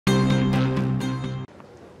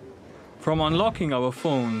From unlocking our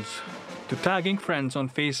phones to tagging friends on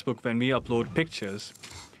Facebook when we upload pictures,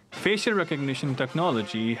 facial recognition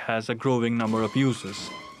technology has a growing number of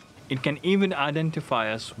uses. It can even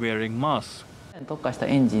identify us wearing masks.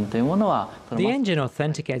 The engine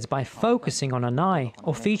authenticates by focusing on an eye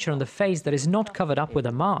or feature on the face that is not covered up with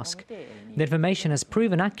a mask. The information has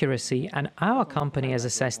proven accuracy, and our company has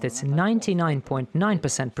assessed it's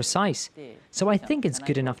 99.9% precise. So I think it's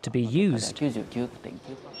good enough to be used.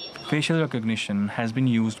 Facial recognition has been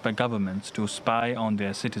used by governments to spy on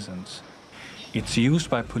their citizens. It's used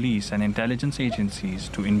by police and intelligence agencies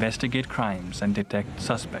to investigate crimes and detect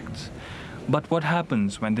suspects. But what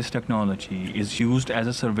happens when this technology is used as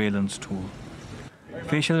a surveillance tool?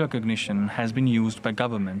 Facial recognition has been used by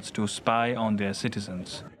governments to spy on their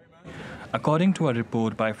citizens. According to a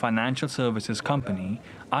report by financial services company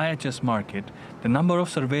IHS Markit, the number of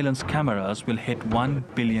surveillance cameras will hit 1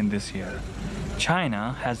 billion this year.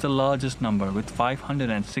 China has the largest number with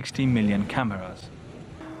 560 million cameras.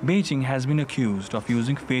 Beijing has been accused of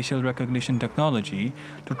using facial recognition technology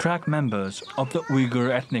to track members of the Uyghur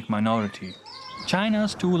ethnic minority.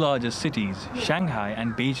 China's two largest cities, Shanghai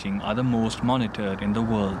and Beijing, are the most monitored in the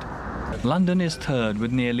world. London is third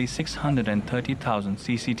with nearly 630,000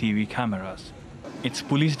 CCTV cameras. Its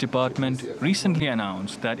police department recently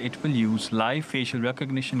announced that it will use live facial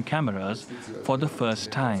recognition cameras for the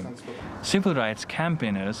first time. Civil rights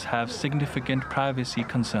campaigners have significant privacy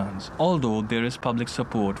concerns, although there is public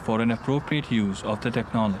support for an appropriate use of the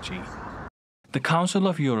technology. The Council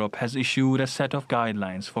of Europe has issued a set of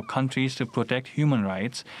guidelines for countries to protect human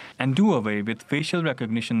rights and do away with facial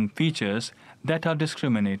recognition features that are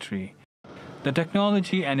discriminatory. The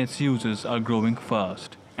technology and its uses are growing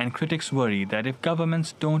fast, and critics worry that if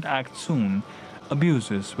governments don't act soon,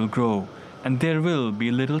 abuses will grow and there will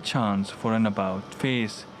be little chance for an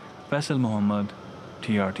about-face. Faisal Mohammad,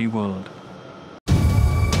 TRT World.